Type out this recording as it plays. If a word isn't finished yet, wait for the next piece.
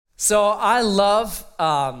So I love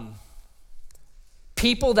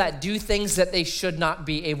people that do things that they should not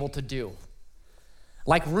be able to do.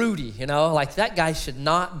 Like Rudy, like that guy should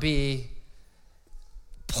not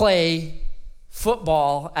play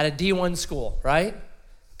football at a D1 school, right?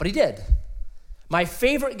 But he did. My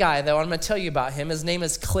favorite guy, though, I'm going to tell you about him. His name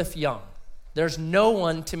is Cliff Young. There's no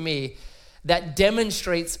one to me that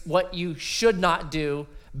demonstrates what you should not do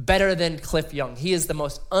better than Cliff Young. He is the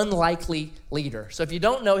most unlikely leader. So if you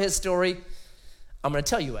don't know his story, I'm going to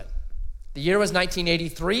tell you it. The year was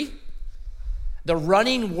 1983. The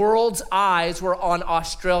running world's eyes were on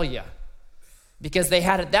Australia because they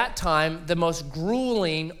had at that time the most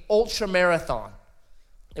grueling ultra marathon.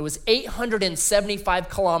 It was 875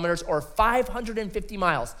 kilometers or 550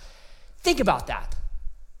 miles. Think about that.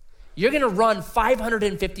 You're going to run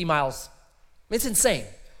 550 miles. It's insane,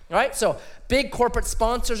 right? So big corporate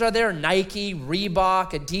sponsors are there, Nike,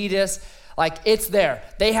 Reebok, Adidas, like it's there.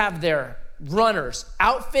 They have their runners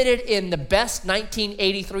outfitted in the best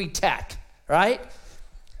 1983 tech, right?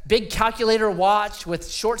 Big calculator watch with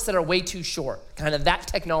shorts that are way too short, kind of that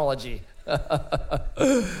technology.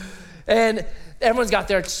 And everyone's got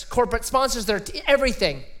their corporate sponsors, their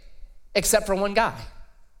everything, except for one guy.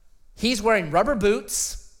 He's wearing rubber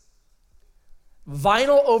boots,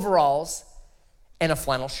 vinyl overalls, and a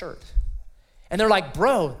flannel shirt. And they're like,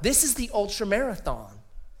 bro, this is the ultra marathon.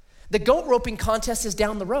 The goat roping contest is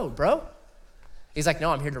down the road, bro. He's like,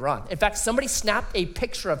 no, I'm here to run. In fact, somebody snapped a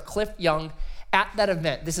picture of Cliff Young at that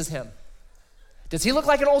event. This is him. Does he look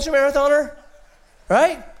like an ultra marathoner?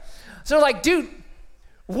 Right? So they're like, dude,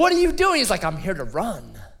 what are you doing? He's like, I'm here to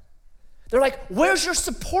run. They're like, where's your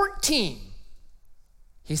support team?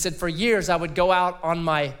 He said, for years, I would go out on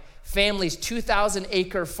my family's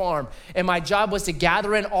 2,000-acre farm, and my job was to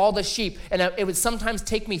gather in all the sheep, and it would sometimes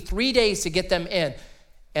take me 3 days to get them in,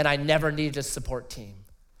 and I never needed a support team.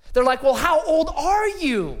 They're like, well, how old are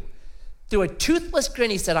you? Through a toothless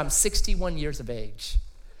grin, he said, I'm 61 years of age.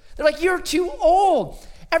 They're like, you're too old.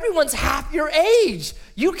 Everyone's half your age.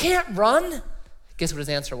 You can't run. Guess what his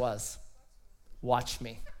answer was? Watch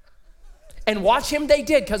me. And watch him they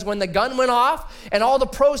did, because when the gun went off and all the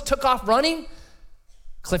pros took off running,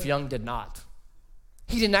 Cliff Young did not.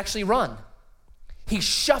 He didn't actually run. He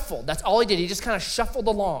shuffled. That's all he did. He just kind of shuffled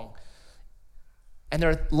along. And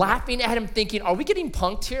they're laughing at him thinking, are we getting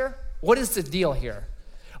punked here? What is the deal here?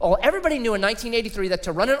 Well, everybody knew in 1983 that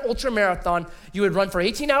to run an ultra marathon, you would run for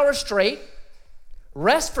 18 hours straight,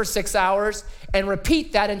 rest for 6 hours, and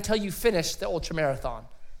repeat that until you finished the ultra marathon.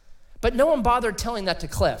 But no one bothered telling that to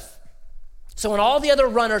Cliff. So when all the other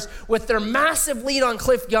runners, with their massive lead on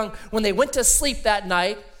Cliff Young, when they went to sleep that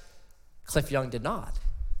night, Cliff Young did not.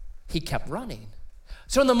 He kept running.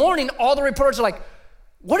 So in the morning, all the reporters are like,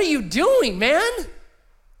 what are you doing, man?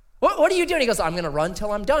 What are you doing? He goes, I'm going to run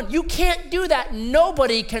till I'm done. You can't do that.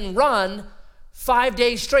 Nobody can run 5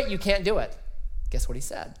 days straight. You can't do it. Guess what he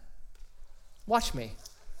said? Watch me.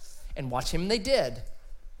 And watch him, they did.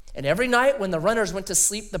 And every night when the runners went to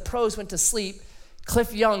sleep, the pros went to sleep,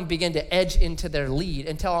 Cliff Young began to edge into their lead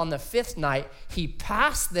until on the 5th night, he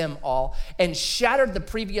passed them all and shattered the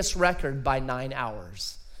previous record by 9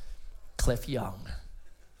 hours. Cliff Young.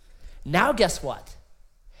 Now guess what?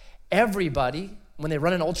 Everybody, when they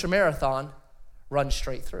run an ultra marathon, runs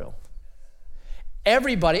straight through.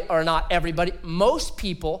 Everybody, or not everybody, most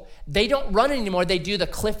people, they don't run anymore. They do the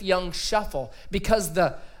Cliff Young shuffle because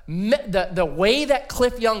the way that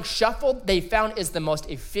Cliff Young shuffled, they found is the most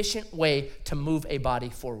efficient way to move a body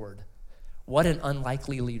forward. What an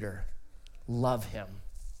unlikely leader. Love him.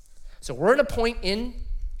 So we're at a point in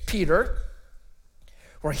Peter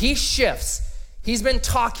where he shifts. He's been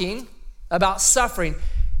talking about suffering,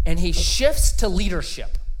 and he shifts to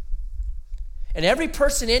leadership. And every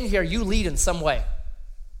person in here, you lead in some way.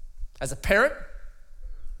 As a parent,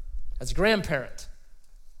 as a grandparent,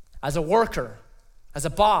 as a worker, as a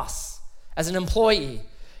boss, as an employee,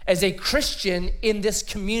 as a Christian in this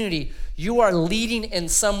community, you are leading in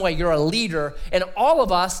some way. You're a leader, and all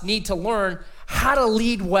of us need to learn how to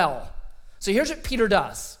lead well. So here's what Peter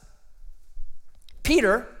does.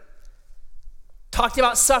 Peter talked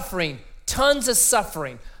about suffering, tons of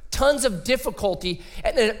suffering, tons of difficulty,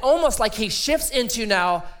 and then almost like he shifts into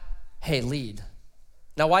now, hey, lead.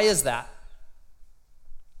 Now, why is that?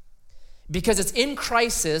 Because it's in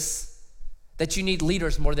crisis that you need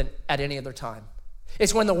leaders more than at any other time.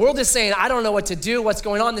 It's when the world is saying, I don't know what to do, what's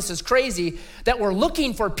going on, this is crazy, that we're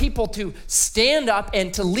looking for people to stand up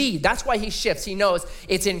and to lead. That's why he shifts. He knows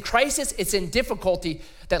it's in crisis, it's in difficulty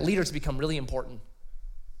that leaders become really important.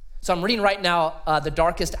 So I'm reading right now The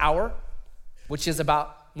Darkest Hour, which is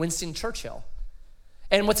about Winston Churchill.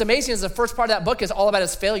 And what's amazing is the first part of that book is all about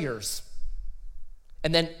his failures.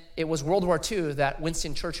 And then it was World War II that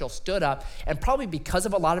Winston Churchill stood up, and probably because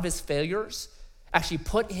of a lot of his failures, actually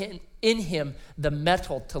put in him the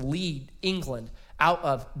mettle to lead England out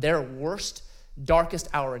of their worst, darkest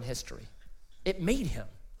hour in history. It made him,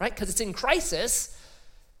 right? Because it's in crisis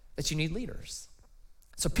that you need leaders.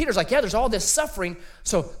 So Peter's like, yeah, there's all this suffering,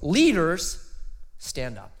 so leaders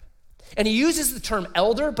stand up. And he uses the term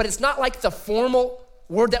elder, but it's not like the formal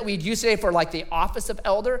word that we'd use today for like the office of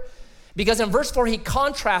elder. Because in verse 4, he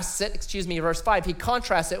contrasts it, verse 5, he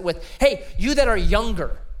contrasts it with, hey, you that are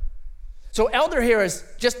younger. So elder here is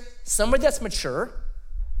just somebody that's mature,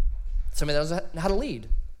 somebody that knows how to lead.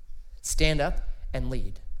 Stand up and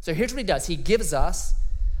lead. So here's what he does. He gives us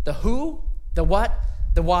the who, the what,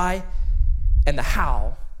 the why, and the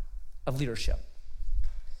how of leadership.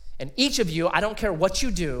 And each of you, I don't care what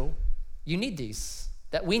you do, you need these,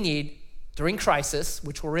 that we need during crisis,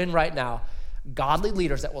 which we're in right now, godly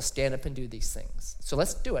leaders that will stand up and do these things. So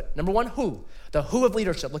let's do it. Number one, who? The who of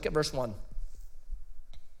leadership. Look at verse 1.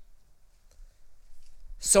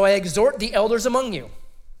 So I exhort the elders among you,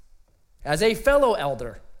 as a fellow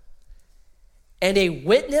elder, and a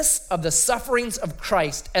witness of the sufferings of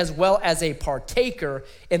Christ, as well as a partaker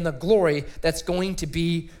in the glory that's going to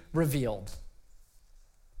be revealed.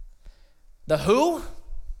 The who?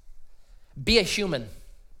 Be a human.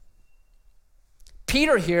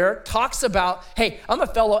 Peter here talks about, hey, I'm a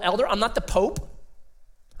fellow elder. I'm not the Pope.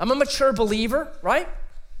 I'm a mature believer, right?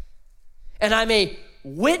 And I'm a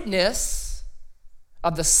witness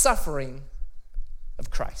of the suffering of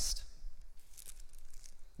Christ.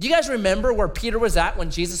 Do you guys remember where Peter was at when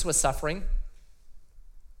Jesus was suffering?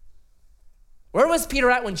 Where was Peter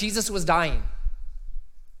at when Jesus was dying?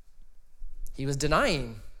 He was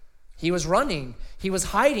denying. He was running. He was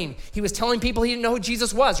hiding. He was telling people he didn't know who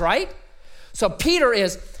Jesus was, right? So Peter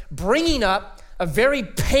is bringing up a very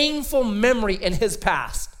painful memory in his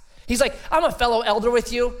past. He's like, I'm a fellow elder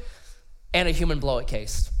with you and a human blow-it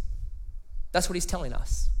case. That's what he's telling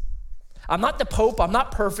us. I'm not the Pope. I'm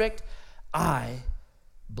not perfect. I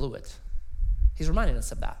blew it. He's reminding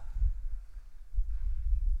us of that.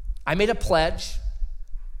 I made a pledge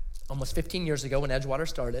almost 15 years ago when Edgewater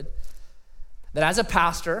started that as a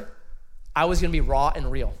pastor, I was going to be raw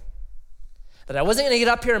and real. That I wasn't going to get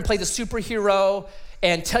up here and play the superhero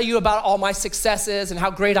and tell you about all my successes and how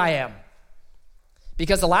great I am.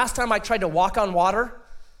 Because the last time I tried to walk on water,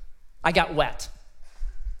 I got wet.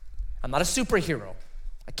 I'm not a superhero.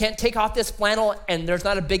 I can't take off this flannel and there's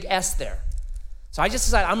not a big S there. So I just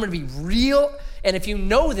decided I'm going to be real. And if you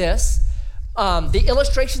know this, the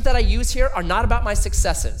illustrations that I use here are not about my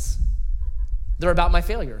successes. They're about my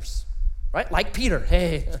failures, right? Like Peter,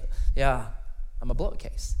 hey, yeah, I'm a blow-it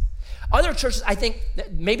case. Other churches, I think,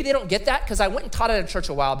 maybe they don't get that because I went and taught at a church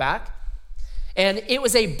a while back, and it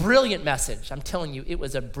was a brilliant message. I'm telling you, it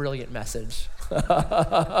was a brilliant message.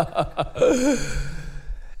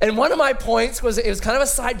 And one of my points was, it was kind of a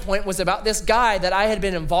side point, was about this guy that I had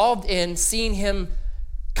been involved in seeing him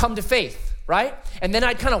come to faith, right? And then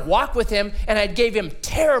I'd kind of walk with him, and I'd gave him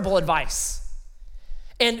terrible advice.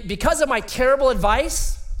 And because of my terrible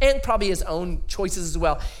advice, and probably his own choices as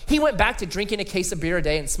well, he went back to drinking a case of beer a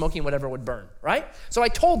day and smoking whatever would burn, right? So I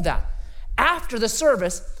told that. After the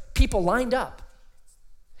service, people lined up.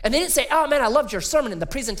 And they didn't say, oh man, I loved your sermon and the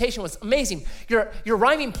presentation was amazing. Your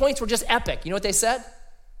rhyming points were just epic. You know what they said?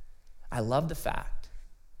 I love the fact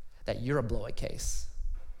that you're a blow-it case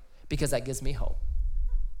because that gives me hope.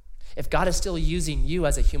 If God is still using you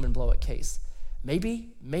as a human blow-it case,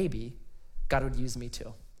 maybe God would use me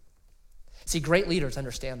too. See, great leaders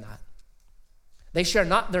understand that. They share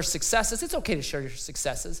not their successes. It's okay to share your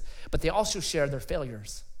successes, but they also share their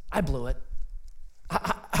failures. I blew it.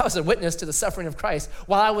 I was a witness to the suffering of Christ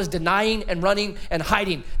while I was denying and running and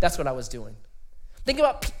hiding. That's what I was doing. Think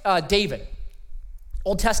about David,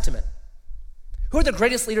 Old Testament. Who are the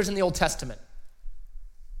greatest leaders in the Old Testament?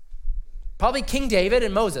 Probably King David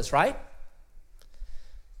and Moses, right?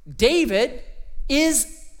 David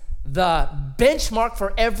is the benchmark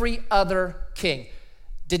for every other king.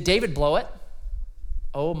 Did David blow it?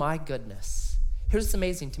 Oh my goodness. Here's what's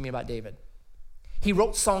amazing to me about David. He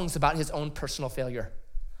wrote songs about his own personal failure.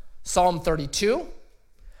 Psalm 32,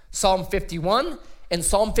 Psalm 51, and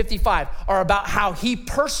Psalm 55 are about how he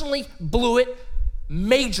personally blew it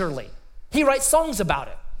majorly. He writes songs about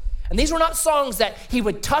it. And these were not songs that he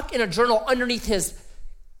would tuck in a journal underneath his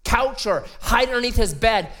couch or hide underneath his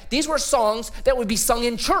bed. These were songs that would be sung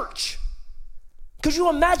in church. Could you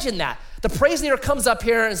imagine that? The praise leader comes up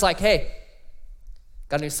here and is like, hey,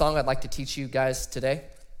 got a new song I'd like to teach you guys today.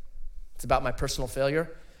 It's about my personal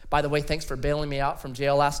failure. By the way, thanks for bailing me out from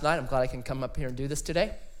jail last night. I'm glad I can come up here and do this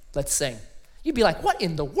today. Let's sing. You'd be like, what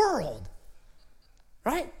in the world?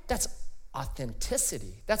 Right? That's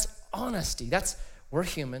authenticity. That's honesty. We're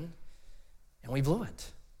human and we blew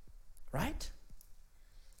it. Right?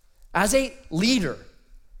 As a leader,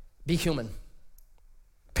 be human.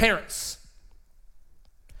 Parents,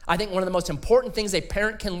 I think one of the most important things a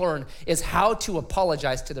parent can learn is how to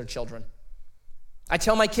apologize to their children. I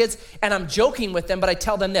tell my kids, and I'm joking with them, but I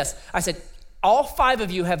tell them this. I said, all 5 of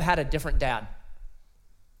you have had a different dad,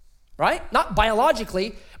 right? Not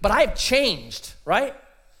biologically, but I have changed, right?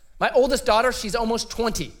 My oldest daughter, she's almost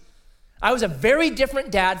 20. I was a very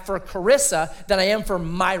different dad for Carissa than I am for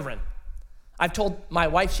Myron. I've told my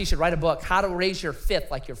wife she should write a book, How to Raise Your Fifth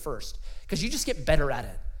Like Your First, because you just get better at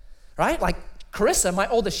it, right? Like Carissa, my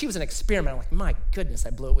oldest, she was an experiment. I'm like, my goodness,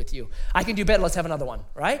 I blew it with you. I can do better, let's have another one,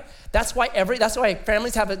 right? That's why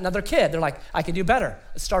families have another kid. They're like, I can do better,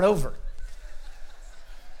 let's start over.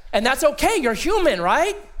 And that's okay, you're human,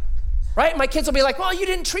 right? Right? My kids will be like, well, you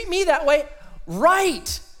didn't treat me that way.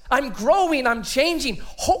 Right, I'm growing, I'm changing.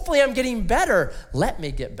 Hopefully I'm getting better. Let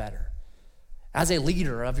me get better. As a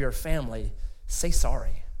leader of your family, say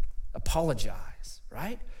sorry, apologize,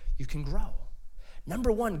 right? You can grow.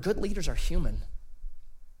 Number 1, good leaders are human.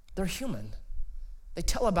 They're human. They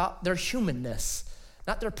tell about their humanness,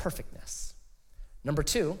 not their perfectness. Number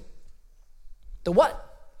 2, the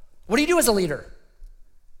what? What do you do as a leader?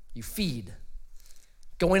 You feed.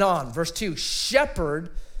 Going on, verse 2,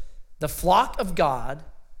 shepherd the flock of God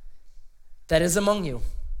that is among you.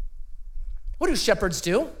 What do shepherds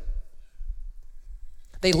do?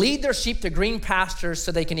 They lead their sheep to green pastures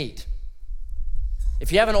so they can eat.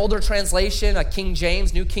 If you have an older translation, a King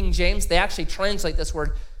James, New King James, they actually translate this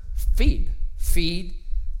word feed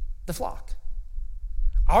the flock.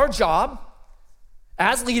 Our job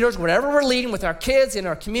as leaders, whatever we're leading with our kids, in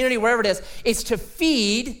our community, wherever it is to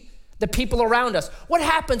feed the people around us. What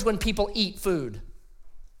happens when people eat food?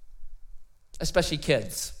 Especially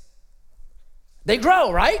kids. They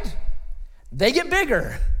grow, right? They get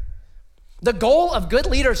bigger. The goal of good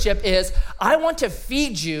leadership is, I want to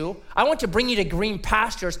feed you, I want to bring you to green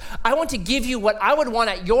pastures, I want to give you what I would want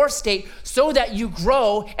at your state so that you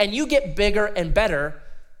grow and you get bigger and better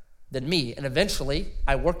than me. And eventually,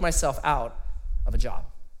 I work myself out of a job.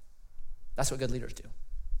 That's what good leaders do.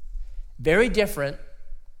 Very different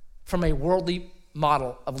from a worldly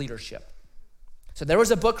model of leadership. So there was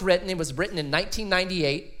a book written, it was written in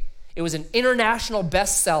 1998. It was an international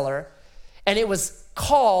bestseller, and it was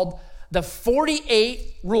called The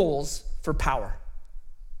 48 Rules for Power.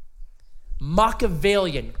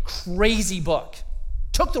 Machiavellian, crazy book.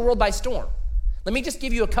 Took the world by storm. Let me just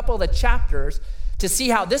give you a couple of the chapters to see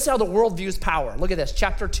how this is how the world views power. Look at this,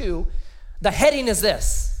 chapter 2. The heading is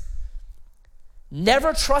this: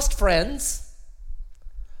 never trust friends,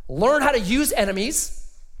 learn how to use enemies.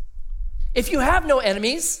 If you have no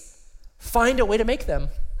enemies, find a way to make them.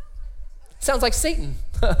 Sounds like Satan.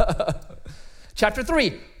 Chapter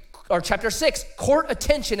 6, court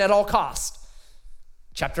attention at all costs.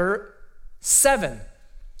 Chapter 7,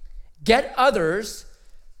 get others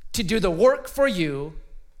to do the work for you,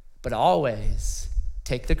 but always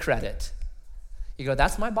take the credit. You go,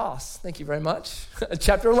 that's my boss. Thank you very much.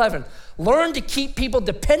 Chapter 11, learn to keep people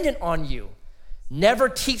dependent on you. Never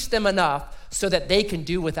teach them enough so that they can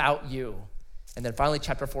do without you. And then finally,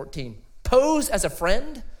 chapter 14, pose as a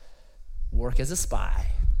friend, work as a spy.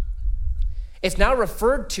 It's now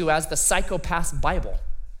referred to as the Psychopath's Bible.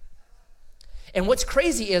 And what's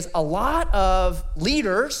crazy is a lot of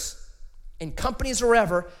leaders in companies or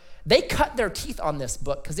wherever, they cut their teeth on this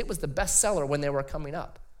book because it was the bestseller when they were coming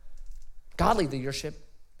up. Godly leadership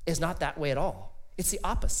is not that way at all. It's the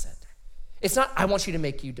opposite. It's not, I want you to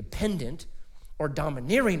make you dependent or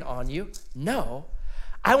domineering on you. No,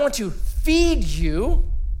 I want to feed you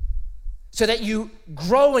so that you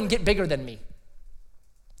grow and get bigger than me.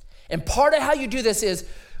 And part of how you do this is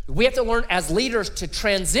we have to learn as leaders to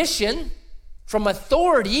transition from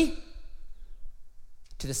authority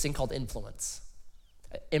to this thing called influence.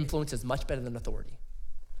 Influence is much better than authority.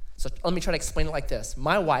 So let me try to explain it like this.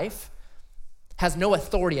 My wife has no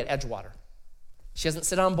authority at Edgewater. She doesn't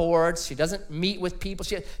sit on boards. She doesn't meet with people.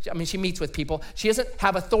 She meets with people. She doesn't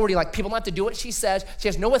have authority, like people don't have to do what she says. She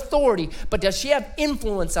has no authority, but does she have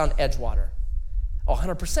influence on Edgewater? Oh,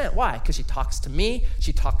 100%. Why? Because she talks to me,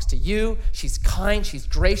 she talks to you, she's kind, she's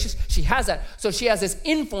gracious. She has that. So she has this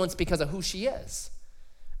influence because of who she is.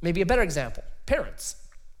 Maybe a better example, parents.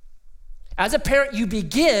 As a parent, you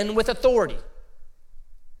begin with authority.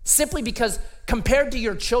 Simply because compared to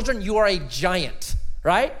your children, you are a giant,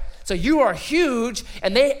 right? So you are huge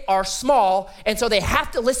and they are small, and so they have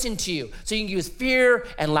to listen to you. So you can use fear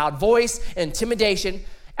and loud voice and intimidation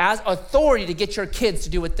as authority to get your kids to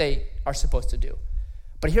do what they are supposed to do.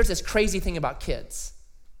 But here's this crazy thing about kids.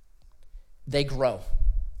 They grow.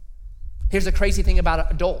 Here's the crazy thing about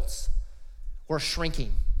adults. We're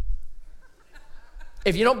shrinking.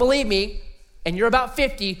 If you don't believe me and you're about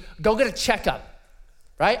 50, go get a checkup,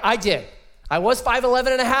 right? I did. I was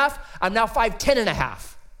 5'11 and a half. I'm now 5'10 and a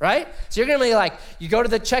half, right? So you're gonna be like, you go to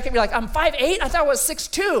the checkup, you're like, I'm 5'8? I thought I was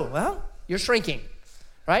 6'2. Well, you're shrinking,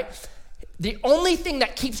 right? The only thing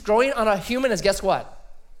that keeps growing on a human is, guess what?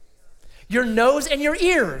 Your nose and your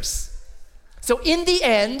ears. So in the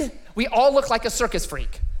end, we all look like a circus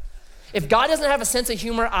freak. If God doesn't have a sense of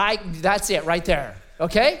humor, that's it right there,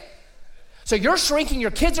 okay? So you're shrinking,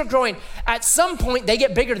 your kids are growing. At some point, they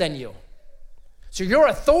get bigger than you. So your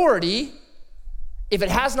authority, if it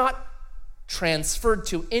has not transferred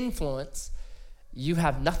to influence, you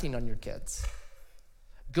have nothing on your kids.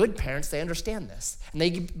 Good parents, they understand this. And they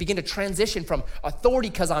begin to transition from authority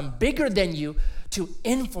because I'm bigger than you to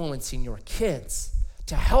influencing your kids,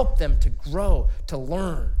 to help them to grow, to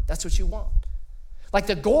learn. That's what you want. Like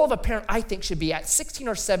the goal of a parent, I think, should be at 16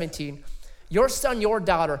 or 17, your son, your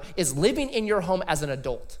daughter is living in your home as an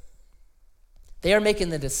adult. They are making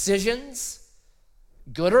the decisions,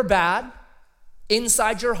 good or bad,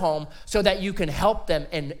 inside your home so that you can help them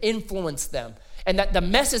and influence them. And that the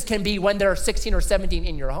message can be when they're 16 or 17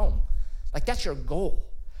 in your home. Like that's your goal,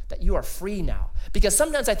 that you are free now. Because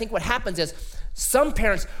sometimes I think what happens is some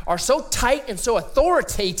parents are so tight and so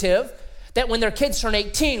authoritative that when their kids turn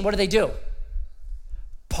 18, what do?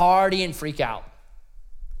 Party and freak out.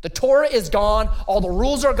 The Torah is gone, all the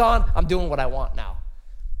rules are gone, I'm doing what I want now.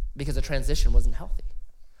 Because the transition wasn't healthy.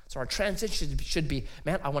 So our transition should be,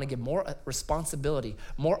 man, I want to give more responsibility,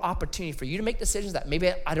 more opportunity for you to make decisions that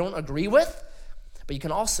maybe I don't agree with, but you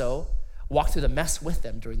can also walk through the mess with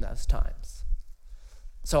them during those times.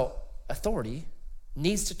 So authority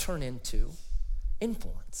needs to turn into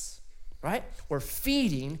influence, right? We're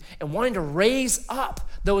feeding and wanting to raise up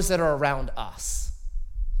those that are around us.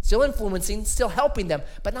 Still influencing, still helping them,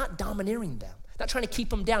 but not domineering them, not trying to keep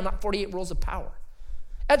them down, not 48 rules of power.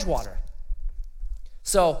 Edgewater.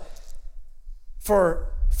 So for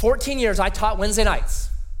 14 years, I taught Wednesday nights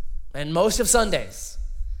and most of Sundays.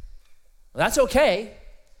 Well, that's okay,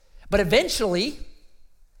 but eventually,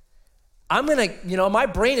 my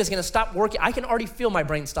brain is gonna stop working. I can already feel my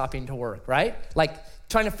brain stopping to work, right? Like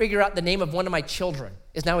trying to figure out the name of one of my children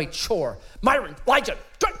is now a chore. Myron, Elijah,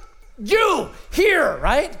 you here,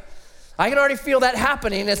 right? I can already feel that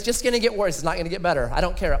happening. It's just gonna get worse. It's not gonna get better. I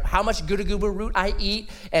don't care how much Guda root I eat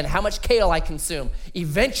and how much kale I consume.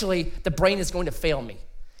 Eventually, the brain is going to fail me.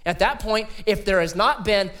 At that point, if there has not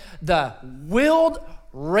been the willed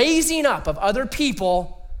raising up of other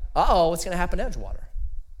people, what's gonna happen to Edgewater?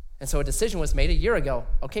 And so a decision was made a year ago.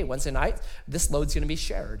 Okay, Wednesday night, this load's gonna be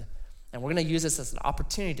shared. And we're gonna use this as an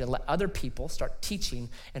opportunity to let other people start teaching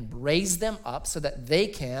and raise them up so that they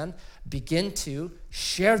can begin to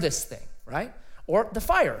share this thing, right? Or the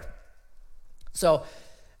fire. So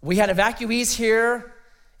we had evacuees here,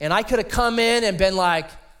 and I could have come in and been like,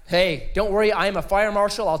 hey, don't worry, I am a fire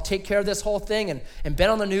marshal, I'll take care of this whole thing, and been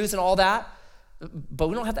on the news and all that. But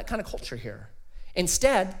we don't have that kind of culture here.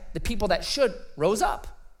 Instead, the people that should rose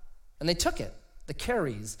up, and they took it. The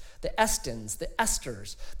Carries, the Estons, the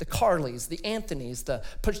Esthers, the Carlys, the Anthonys, the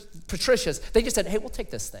Patricias, they just said, hey, we'll take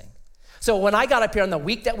this thing. So when I got up here on the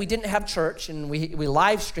week that we didn't have church and we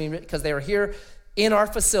live streamed it because they were here in our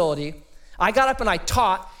facility, I got up and I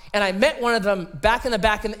taught, and I met one of them back in the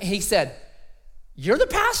back, and he said, you're the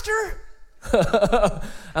pastor?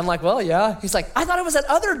 I'm like, well, yeah. He's like, I thought it was that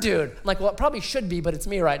other dude. I'm like, well, it probably should be, but it's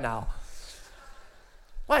me right now.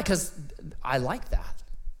 Why? Because I like that.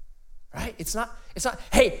 Right? It's not,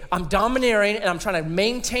 hey, I'm domineering and I'm trying to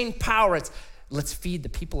maintain power. It's let's feed the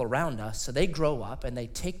people around us so they grow up and they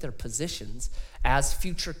take their positions as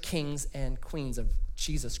future kings and queens of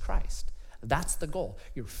Jesus Christ. That's the goal.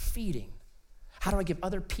 You're feeding. How do I give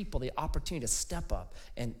other people the opportunity to step up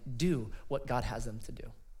and do what God has them to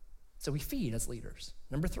do? So we feed as leaders.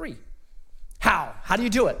 Number 3, how? How do you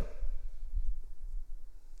do it?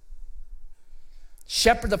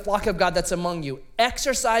 Shepherd the flock of God that's among you,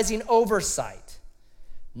 exercising oversight,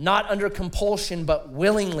 not under compulsion, but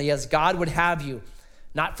willingly as God would have you,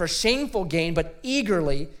 not for shameful gain, but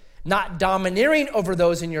eagerly, not domineering over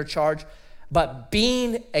those in your charge, but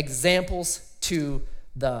being examples to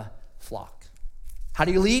the flock. How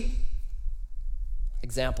do you lead?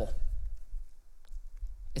 Example.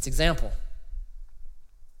 It's example.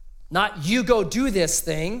 Not you go do this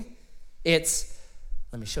thing, it's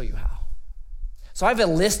Let me show you how. So I have a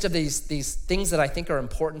list of these things that I think are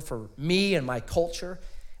important for me and my culture,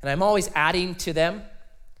 and I'm always adding to them.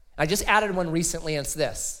 I just added one recently, and it's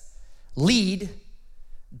this: lead,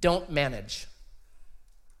 don't manage.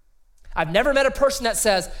 I've never met a person that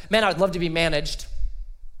says, man, I'd love to be managed.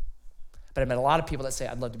 But I've met a lot of people that say,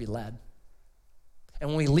 I'd love to be led. And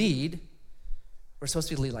when we lead, we're supposed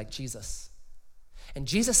to lead like Jesus. And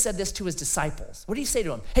Jesus said this to his disciples. What did he say to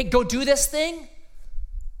them? Hey, go do this thing?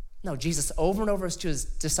 No, Jesus over and over to his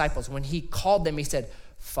disciples, when he called them, he said,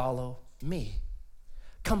 follow me.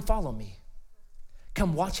 Come follow me.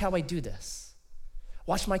 Come watch how I do this.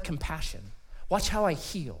 Watch my compassion. Watch how I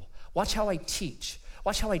heal. Watch how I teach.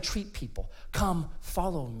 Watch how I treat people. Come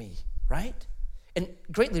follow me, right? And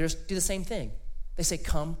great leaders do the same thing. They say,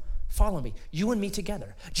 come follow me. You and me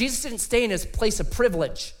together. Jesus didn't stay in his place of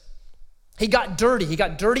privilege. He got dirty. He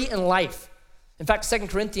got dirty in life. In fact, 2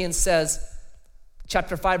 Corinthians says,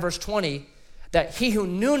 chapter 5, verse 20, that he who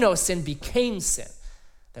knew no sin became sin,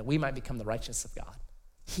 that we might become the righteousness of God.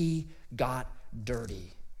 He got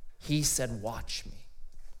dirty. He said, watch me.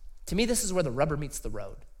 To me, this is where the rubber meets the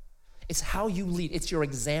road. It's how you lead. It's your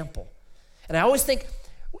example. And I always think,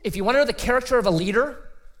 if you want to know the character of a leader,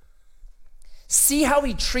 see how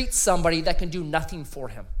he treats somebody that can do nothing for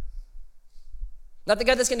him. Not the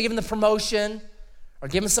guy that's going to give him the promotion or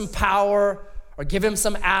give him some power or give him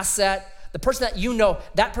some asset. The person that you know,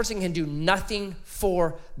 that person can do nothing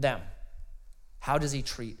for them. How does he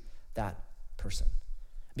treat that person?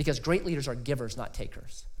 Because great leaders are givers, not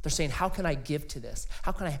takers. They're saying, how can I give to this?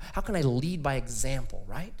 How can I lead by example,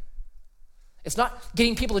 right? It's not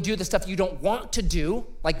getting people to do the stuff you don't want to do,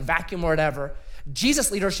 like vacuum or whatever.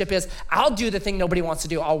 Jesus' leadership is, I'll do the thing nobody wants to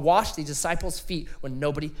do. I'll wash the disciples' feet when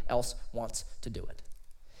nobody else wants to do it.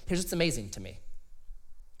 Here's what's amazing to me.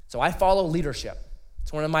 So I follow leadership.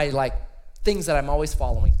 It's one of my things that I'm always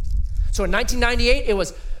following. So in 1998, it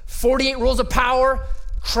was 48 Rules of Power,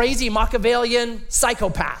 crazy Machiavellian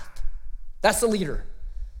psychopath. That's the leader.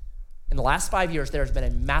 In the last 5 years, there's been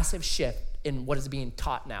a massive shift in what is being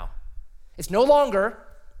taught now. It's no longer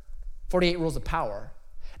 48 Rules of Power.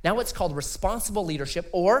 Now it's called responsible leadership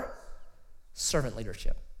or servant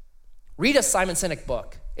leadership. Read a Simon Sinek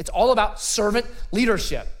book. It's all about servant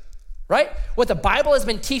leadership, right? What the Bible has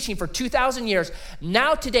been teaching for 2,000 years.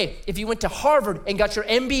 Now today, if you went to Harvard and got your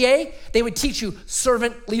MBA, they would teach you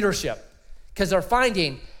servant leadership because they're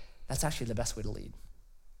finding that's actually the best way to lead.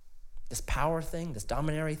 This power thing, this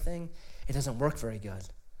domineering thing, it doesn't work very good.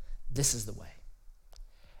 This is the way.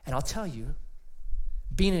 And I'll tell you,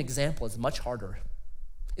 being an example is much harder.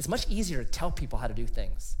 It's much easier to tell people how to do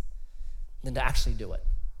things than to actually do it.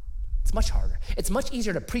 It's much harder. It's much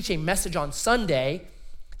easier to preach a message on Sunday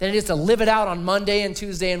than it is to live it out on Monday and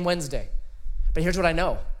Tuesday and Wednesday. But here's what I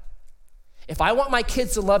know. If I want my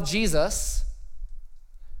kids to love Jesus,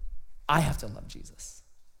 I have to love Jesus.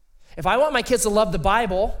 If I want my kids to love the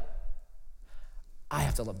Bible, I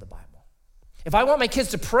have to love the Bible. If I want my kids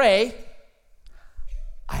to pray,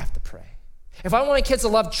 I have to pray. If I want my kids to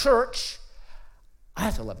love church, I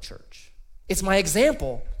have to love church. It's my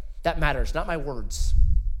example that matters, not my words.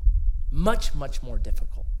 Much, much more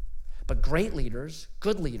difficult. But great leaders,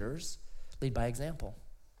 good leaders, lead by example.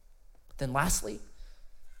 Then lastly,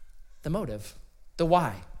 the motive, the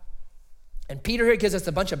why. And Peter here gives us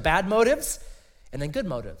a bunch of bad motives and then good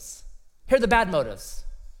motives. Here are the bad motives.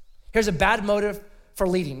 Here's a bad motive for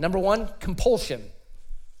leading. Number one, compulsion.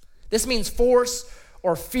 This means force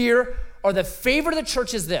or fear, or the favorite of the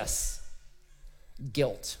church is this: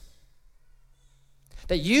 guilt.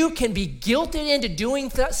 That you can be guilted into doing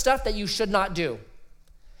stuff that you should not do.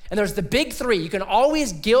 And there's the big three. You can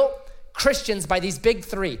always guilt Christians by these big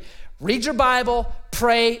three: read your Bible,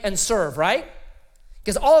 pray, and serve, right?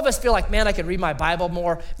 Because all of us feel like, man, I could read my Bible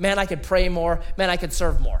more, man, I could pray more, man, I could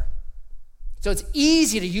serve more. So it's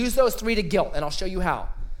easy to use those three to guilt, and I'll show you how.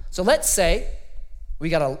 So let's say we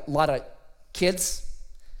got a lot of kids,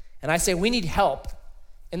 and I say we need help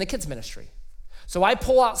in the kids ministry. So I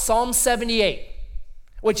pull out Psalm 78,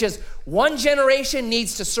 which is one generation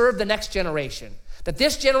needs to serve the next generation. That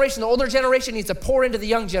this generation, the older generation, needs to pour into the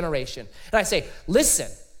young generation. And I say, listen,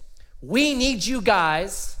 we need you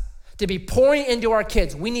guys to be pouring into our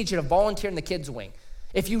kids. We need you to volunteer in the kids wing.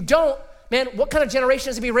 If you don't, man, what kind of generation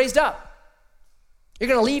is to be raised up? You're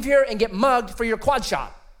gonna leave here and get mugged for your quad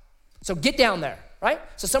shot. So get down there, right?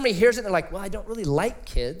 So somebody hears it and they're like, well, I don't really like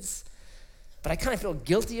kids, but I kind of feel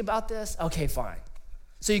guilty about this. Okay, fine.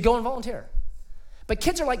 So you go and volunteer. But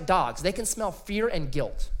kids are like dogs. They can smell fear and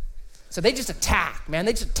guilt. So they just attack, man.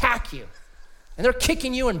 They just attack you. And they're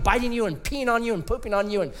kicking you and biting you and peeing on you and pooping on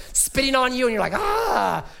you and spitting on you. And you're like,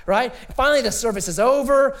 right? And finally, the service is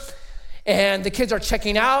over and the kids are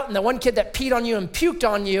checking out. And the one kid that peed on you and puked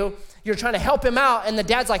on you, you're trying to help him out. And the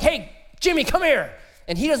dad's like, hey, Jimmy, come here.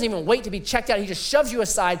 And he doesn't even wait to be checked out. He just shoves you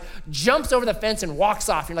aside, jumps over the fence and walks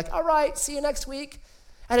off. You're like, all right, see you next week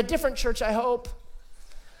at a different church, I hope.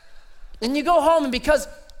 And you go home, and because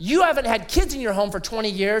you haven't had kids in your home for 20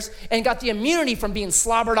 years and got the immunity from being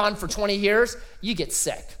slobbered on for 20 years, you get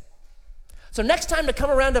sick. So next time to come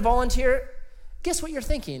around to volunteer, guess what you're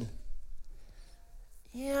thinking?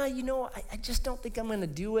 Yeah, I just don't think I'm gonna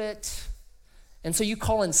do it. And so you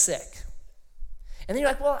call in sick. And then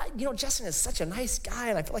you're like, well, Justin is such a nice guy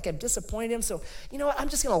and I feel like I've disappointed him. So you know what, I'm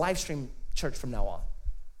just gonna live stream church from now on.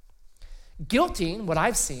 Guilting, what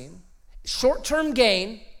I've seen, short-term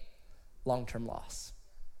gain, long-term loss.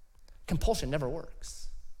 Compulsion never works.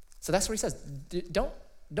 So that's what he says.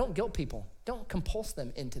 Don't guilt people. Don't compulse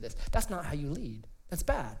them into this. That's not how you lead. That's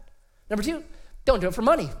bad. Number 2, don't do it for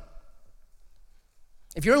money.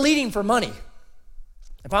 If you're leading for money,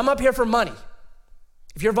 if I'm up here for money,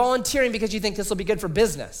 if you're volunteering because you think this will be good for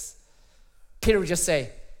business, Peter would just say,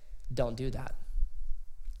 don't do that.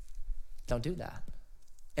 Don't do that.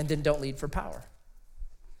 And then don't lead for power.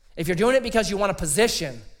 If you're doing it because you want a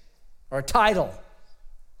position or a title,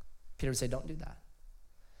 Peter would say, don't do that.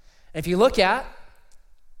 And if you look at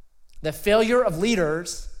the failure of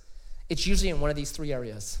leaders, it's usually in one of these 3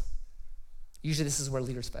 areas. Usually this is where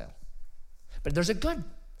leaders fail. But there's a good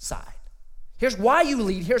side. Here's why you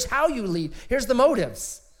lead. Here's how you lead. Here's the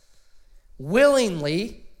motives.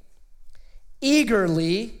 Willingly,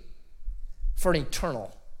 eagerly, for an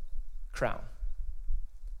eternal crown.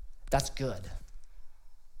 That's good.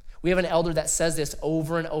 We have an elder that says this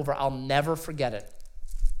over and over. I'll never forget it.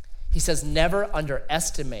 He says, never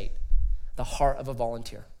underestimate the heart of a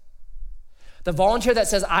volunteer. The volunteer that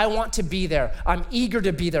says, I want to be there. I'm eager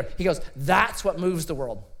to be there. He goes, that's what moves the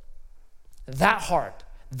world. That heart.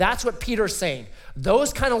 That's what Peter's saying.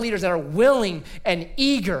 Those kind of leaders that are willing and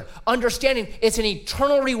eager, understanding it's an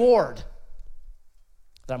eternal reward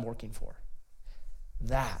that I'm working for.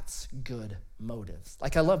 That's good motives.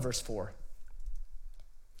 Like I love verse 4.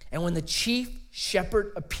 And when the chief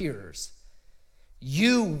shepherd appears,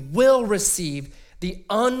 you will receive the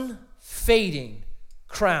unfading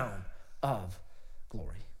crown of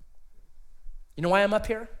glory. You know why I'm up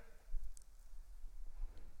here?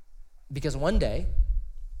 Because one day,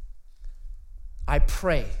 I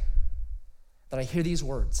pray that I hear these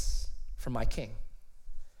words from my King.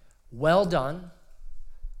 Well done,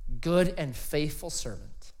 good and faithful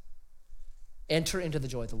servant. Enter into the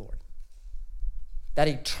joy of the Lord. That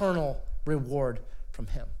eternal reward from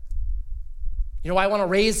him. You know why I want to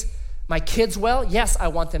raise my kids well? Yes, I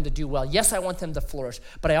want them to do well. Yes, I want them to flourish.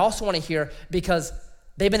 But I also want to hear, because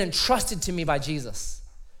they've been entrusted to me by Jesus.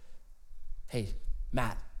 Hey,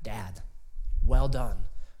 Matt, Dad, well done,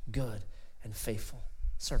 good and faithful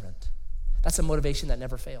servant. That's a motivation that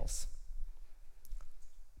never fails.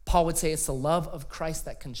 Paul would say it's the love of Christ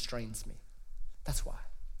that constrains me. That's why.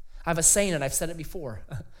 I have a saying, and I've said it before.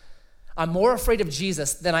 I'm more afraid of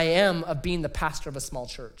Jesus than I am of being the pastor of a small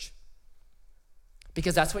church.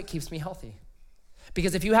 Because that's what keeps me healthy.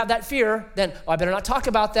 Because if you have that fear, then I better not talk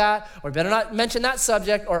about that, or I better not mention that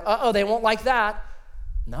subject, or they won't like that.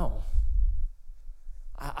 No.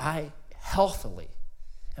 I healthily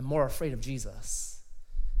am more afraid of Jesus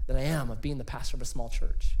than I am of being the pastor of a small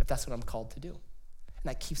church, if that's what I'm called to do. And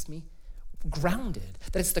that keeps me grounded,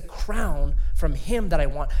 that it's the crown from him that I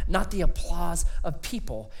want, not the applause of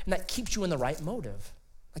people. And that keeps you in the right motive.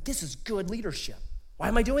 Like, this is good leadership. Why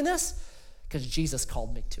am I doing this? Because Jesus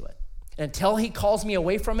called me to it. And until he calls me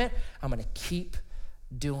away from it, I'm gonna keep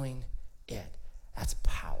doing it. That's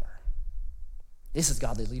power. This is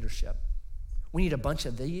godly leadership. We need a bunch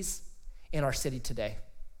of these in our city today.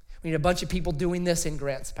 We need a bunch of people doing this in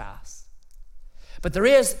Grants Pass. But there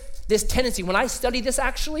is this tendency, when I studied this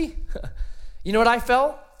actually, you know what I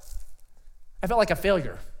felt? I felt like a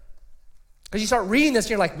failure. Because you start reading this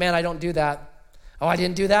and you're like, man, I don't do that. Oh, I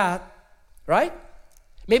didn't do that, right?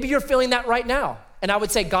 Maybe you're feeling that right now. And I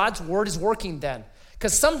would say God's word is working then.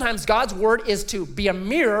 Because sometimes God's word is to be a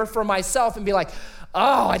mirror for myself and be like,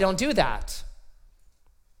 oh, I don't do that.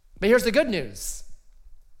 But here's the good news.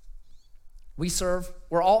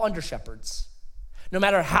 We're all under shepherds. No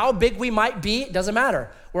matter how big we might be, it doesn't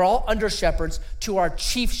matter. We're all under shepherds to our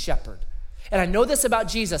chief shepherd. And I know this about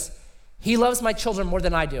Jesus. He loves my children more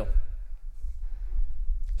than I do.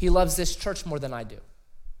 He loves this church more than I do.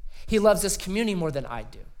 He loves this community more than I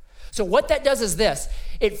do. So what that does is this.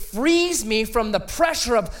 It frees me from the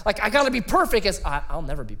pressure of, like, I gotta be perfect. I'll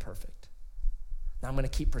never be perfect. Now I'm going to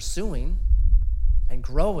keep pursuing and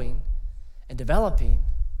growing and developing,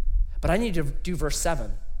 but I need to do verse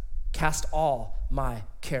 7. Cast all my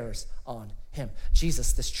cares on him.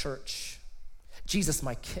 Jesus, this church. Jesus,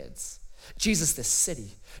 my kids. Jesus, this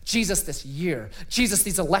city. Jesus, this year. Jesus,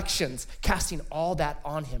 these elections. Casting all that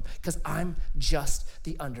on him because I'm just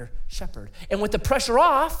the under shepherd. And with the pressure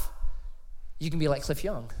off, you can be like Cliff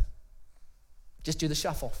Young. Just do the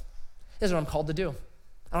shuffle. This is what I'm called to do.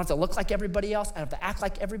 I don't have to look like everybody else. I don't have to act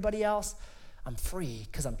like everybody else. I'm free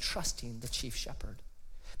because I'm trusting the chief shepherd.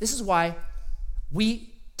 This is why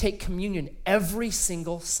we take communion every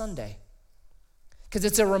single Sunday, because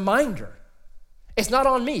it's a reminder. It's not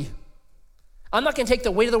on me. I'm not going to take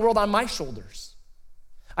the weight of the world on my shoulders.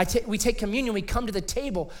 We take communion, we come to the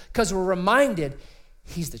table because we're reminded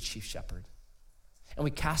he's the chief shepherd. And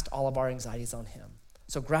we cast all of our anxieties on him.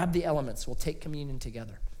 So grab the elements. We'll take communion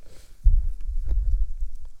together.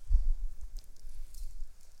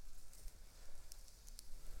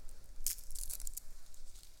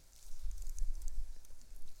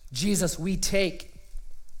 Jesus, we take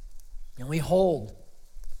and we hold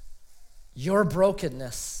your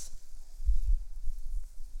brokenness.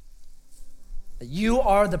 That you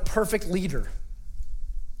are the perfect leader.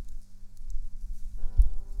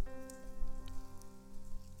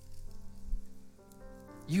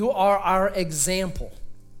 You are our example.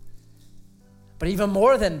 But even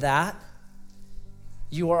more than that,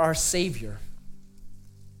 you are our Savior.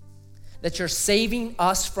 That you're saving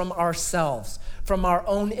us from ourselves, from our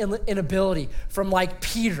own inability, from like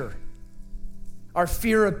Peter, our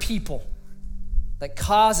fear of people that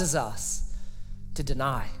causes us to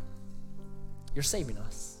deny. You're saving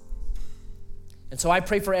us. And so I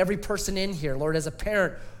pray for every person in here, Lord, as a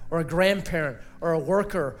parent or a grandparent or a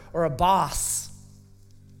worker or a boss,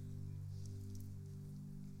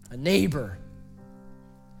 a neighbor.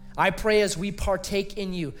 I pray as we partake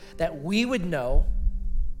in you that we would know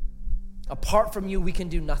apart from you we can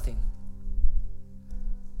do nothing.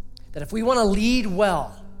 That if we want to lead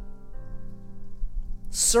well,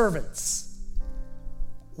 servants,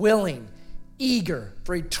 willing, eager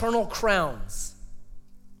for eternal crowns,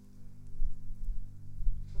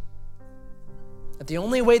 that the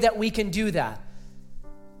only way that we can do that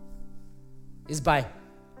is by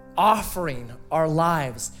offering our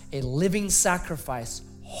lives a living sacrifice,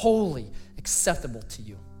 holy, acceptable to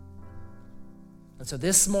you. And so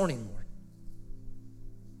this morning, Lord,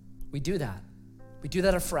 we do that. We do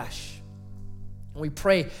that afresh. And we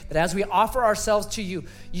pray that as we offer ourselves to you,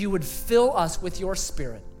 you would fill us with your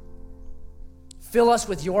spirit. Fill us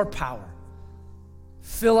with your power.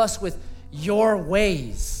 Fill us with your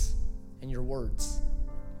ways and your words.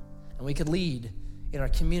 And we could lead in our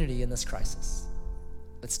community in this crisis.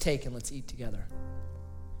 Let's take and let's eat together.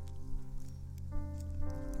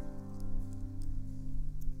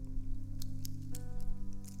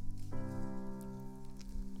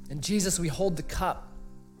 And Jesus, we hold the cup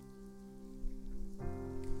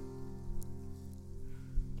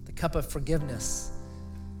of forgiveness,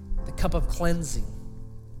 the cup of cleansing.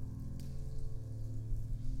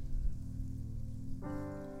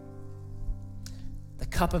 The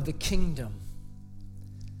cup of the kingdom.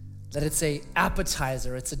 That it's an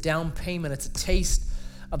appetizer, it's a down payment, it's a taste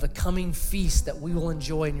of the coming feast that we will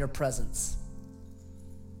enjoy in your presence.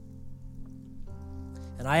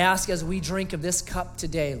 And I ask as we drink of this cup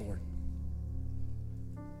today, Lord,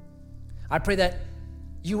 I pray that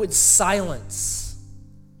you would silence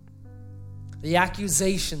the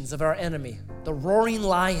accusations of our enemy, the roaring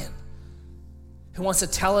lion who wants to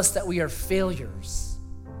tell us that we are failures,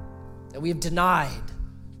 that we have denied,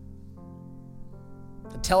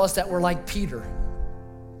 to tell us that we're like Peter,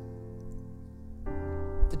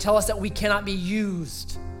 to tell us that we cannot be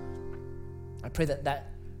used. I pray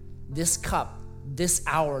that this cup, this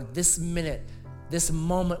hour, this minute, this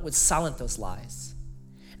moment would silence those lies,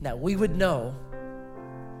 and that we would know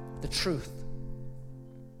the truth,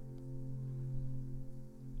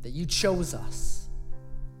 that you chose us,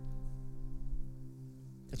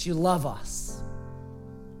 that you love us,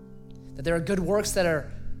 that there are good works that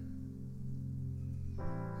are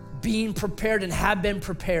being prepared and have been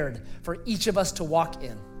prepared for each of us to walk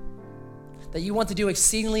in. That you want to do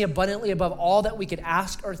exceedingly abundantly above all that we could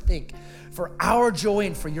ask or think for our joy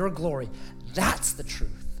and for your glory. That's the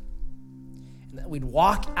truth. And that we'd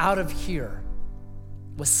walk out of here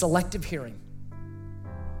with selective hearing.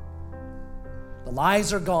 The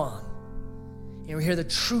lies are gone. And we hear the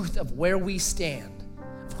truth of where we stand,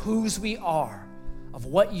 of whose we are, of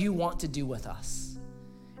what you want to do with us.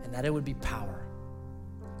 And that it would be power.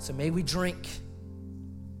 So may we drink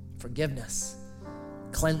forgiveness,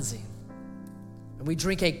 cleansing. And we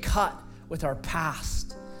drink a cut with our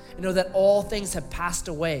past and know that all things have passed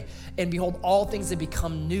away, and behold, all things have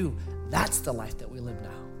become new. That's the life that we live now.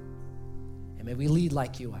 And may we lead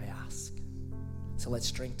like you, I ask. So let's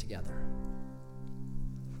drink together.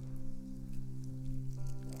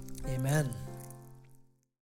 Amen.